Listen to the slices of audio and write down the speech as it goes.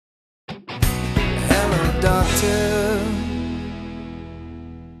doctor.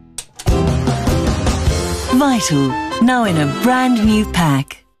 Vital, now in a brand new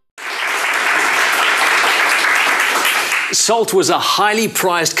pack. Salt was a highly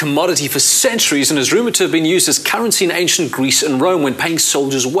prized commodity for centuries and is rumoured to have been used as currency in ancient Greece and Rome when paying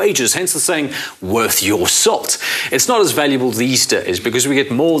soldiers' wages, hence the saying, worth your salt. It's not as valuable these days because we get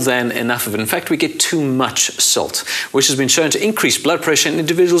more than enough of it. In fact, we get too much salt, which has been shown to increase blood pressure in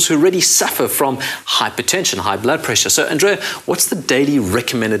individuals who already suffer from hypertension, high blood pressure. So, Andrea, what's the daily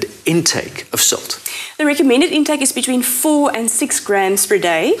recommended intake of salt? The recommended intake is between 4 and 6 grams per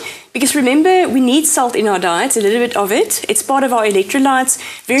day. Because remember, we need salt in our diets, a little bit of it. It's part of our electrolytes,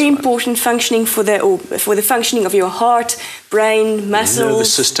 very important functioning for the functioning of your heart, brain, muscles.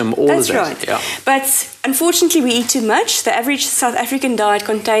 Nervous system, all of that. That's right. Yeah. But unfortunately, we eat too much. The average South African diet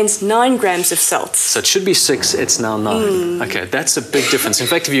contains 9 grams of salt. So it should be 6, it's now 9. Okay, that's a big difference. In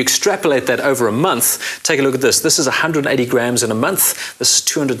fact, if you extrapolate that over a month, take a look at this. This is 180 grams in a month. This is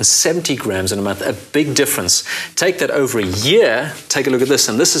 270 grams in a month. A big difference. Take that over a year, take a look at this,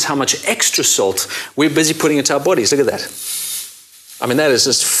 and this is how much extra salt we're busy putting into our bodies. Look at that. I mean, that is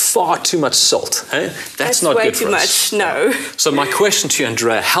just far too much salt. Eh? That's not good for us. Way too much, no. So my question to you,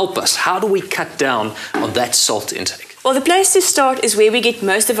 Andrea, help us. How do we cut down on that salt intake? Well, the place to start is where we get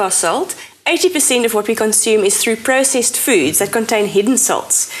most of our salt. 80% of what we consume is through processed foods that contain hidden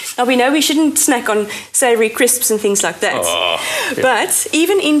salts. Now, we know we shouldn't snack on savoury crisps and things like that. Yeah. But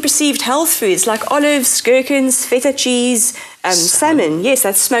even in perceived health foods like olives, gherkins, feta cheese, salmon, yes,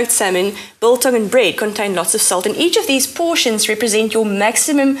 that's smoked salmon, biltong and bread contain lots of salt. And each of these portions represent your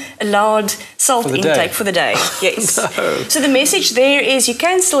maximum allowed salt intake for the day. Yes. No. So the message there is you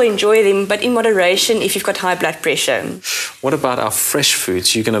can still enjoy them, but in moderation if you've got high blood pressure. What about our fresh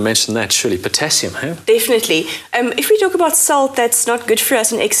foods? You're going to mention that, surely. Potassium, huh? Definitely. If we talk about salt that's not good for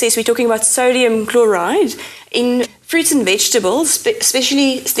us in excess, we're talking about sodium chloride. In fruits and vegetables,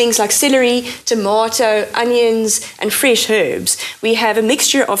 especially things like celery, tomato, onions, and fresh herbs, we have a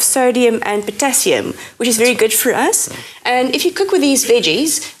mixture of sodium and potassium, which is very good for us. And if you cook with these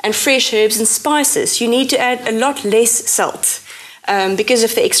veggies and fresh herbs and spices, you need to add a lot less salt. Because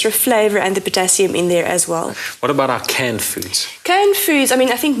of the extra flavour and the potassium in there as well. What about our canned foods? Canned foods, I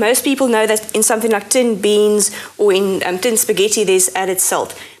mean, I think most people know that in something like tinned beans or in tinned spaghetti, there's added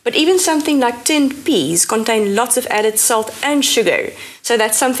salt. But even something like tinned peas contain lots of added salt and sugar. So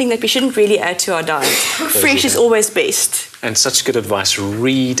that's something that we shouldn't really add to our diet. Fresh is always best. And such good advice.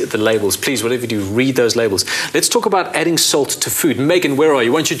 Read the labels. Please, whatever you do, read those labels. Let's talk about adding salt to food. Megan, where are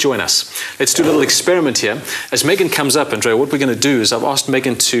you? Won't you join us? Let's do a little experiment here. As Megan comes up, Andrea, what we're going to do is I've asked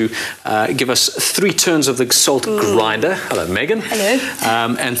Megan to give us 3 turns of the salt grinder. Hello, Megan. Hello.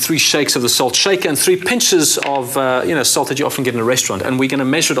 And 3 shakes of the salt shaker and 3 pinches of salt that you often get in a restaurant. And we're going to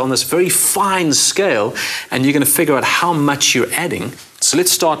measure it on this very fine scale, and you're going to figure out how much you're adding. So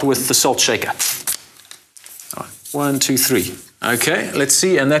let's start with the salt shaker. All right, 1, 2, 3. Okay, let's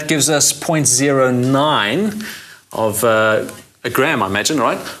see, and that gives us 0.09 of a gram, I imagine,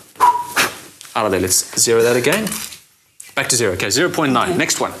 right? Out of there, let's zero that again. Back to 0, okay, 0.9. Okay.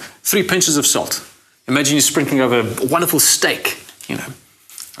 Next one, 3 pinches of salt. Imagine you're sprinkling over a wonderful steak, you know.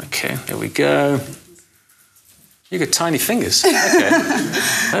 Okay, there we go. You got tiny fingers. Okay,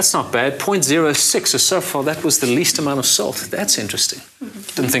 that's not bad. 0.06, so far that was the least amount of salt. That's interesting.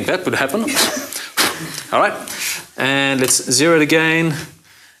 Didn't think that would happen. All right, and let's zero it again.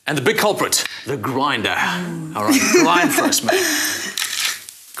 And the big culprit, the grinder. All right, grind for us, mate.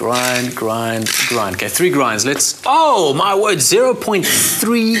 Grind, grind, grind. Okay, 3 grinds. Let's, oh my word,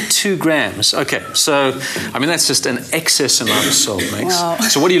 0.32 grams. Okay, so, I mean, that's just an excess amount of salt, Max. Wow.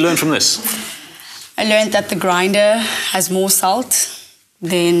 So what do you learn from this? I learned that the grinder has more salt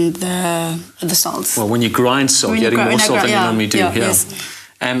than the salt. Well, when you grind salt, you're adding more salt than you normally do. Yeah. Yes.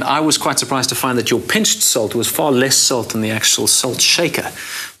 And I was quite surprised to find that your pinched salt was far less salt than the actual salt shaker.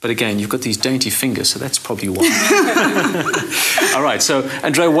 But again, you've got these dainty fingers, so that's probably why. All right, so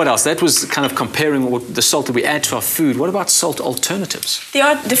Andrea, what else? That was kind of comparing the salt that we add to our food. What about salt alternatives? There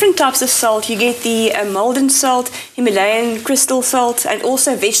are different types of salt. You get the Malden salt, Himalayan crystal salt, and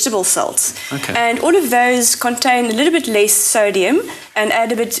also vegetable salts. Okay. And all of those contain a little bit less sodium and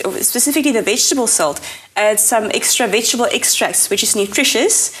add a bit, specifically the vegetable salt, add some extra vegetable extracts, which is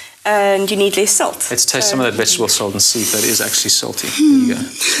nutritious, and you need less salt. Let's taste some of that vegetable salt and see if that is actually salty. There you go.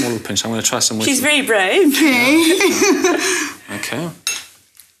 Small little pinch. I'm going to try some with you. She's very brave. Okay.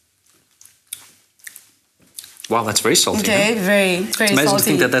 Wow, that's very salty. Okay, huh? very it's amazing salty. to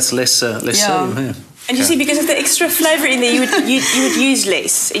think that that's less sodium here. And you see, because of the extra flavour in there, you would use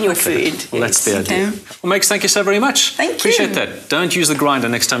less in your food. Well, that's the idea. Well, Megs, thank you so very much. Thank you. Appreciate that. Don't use the grinder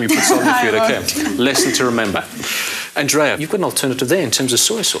next time you put salt in your food, okay? Lesson to remember. Andrea, you've got an alternative there in terms of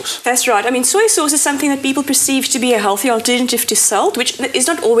soy sauce. That's right. I mean, soy sauce is something that people perceive to be a healthy alternative to salt, which is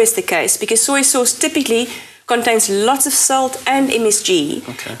not always the case, because soy sauce typically contains lots of salt and MSG.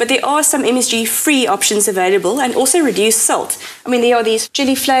 Okay. But there are some MSG-free options available and also reduced salt. I mean, there are these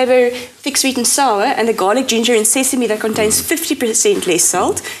chili flavour, thick, sweet and sour, and the garlic, ginger and sesame that contains 50% less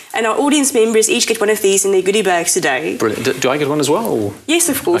salt. And our audience members each get one of these in their goodie bags today. Brilliant. Do I get one as well? Or? Yes,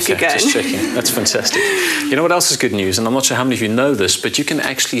 of course you can. Just checking. That's fantastic. You know what else is good news? And I'm not sure how many of you know this, but you can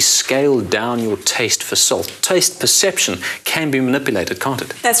actually scale down your taste for salt. Taste perception can be manipulated, can't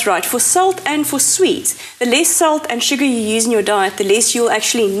it? That's right. For salt and for sweet, the less salt and sugar you use in your diet, the less you'll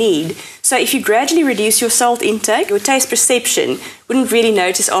actually need. So if you gradually reduce your salt intake, your taste perception wouldn't really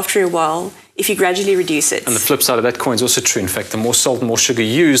notice after a while if you gradually reduce it. And the flip side of that coin is also true. In fact, the more salt and more sugar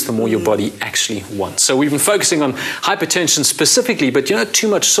you use, the more your body actually wants. So we've been focusing on hypertension specifically, but you know, too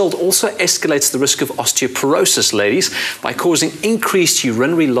much salt also escalates the risk of osteoporosis, ladies, by causing increased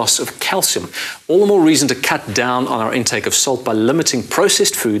urinary loss of calcium. All the more reason to cut down on our intake of salt by limiting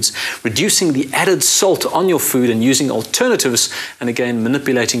processed foods, reducing the added salt on your food and using alternatives, and again,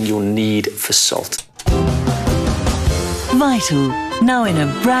 manipulating your need for salt. Vital, now in a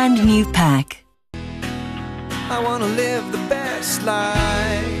brand new pack. I want to live the best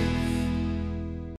life.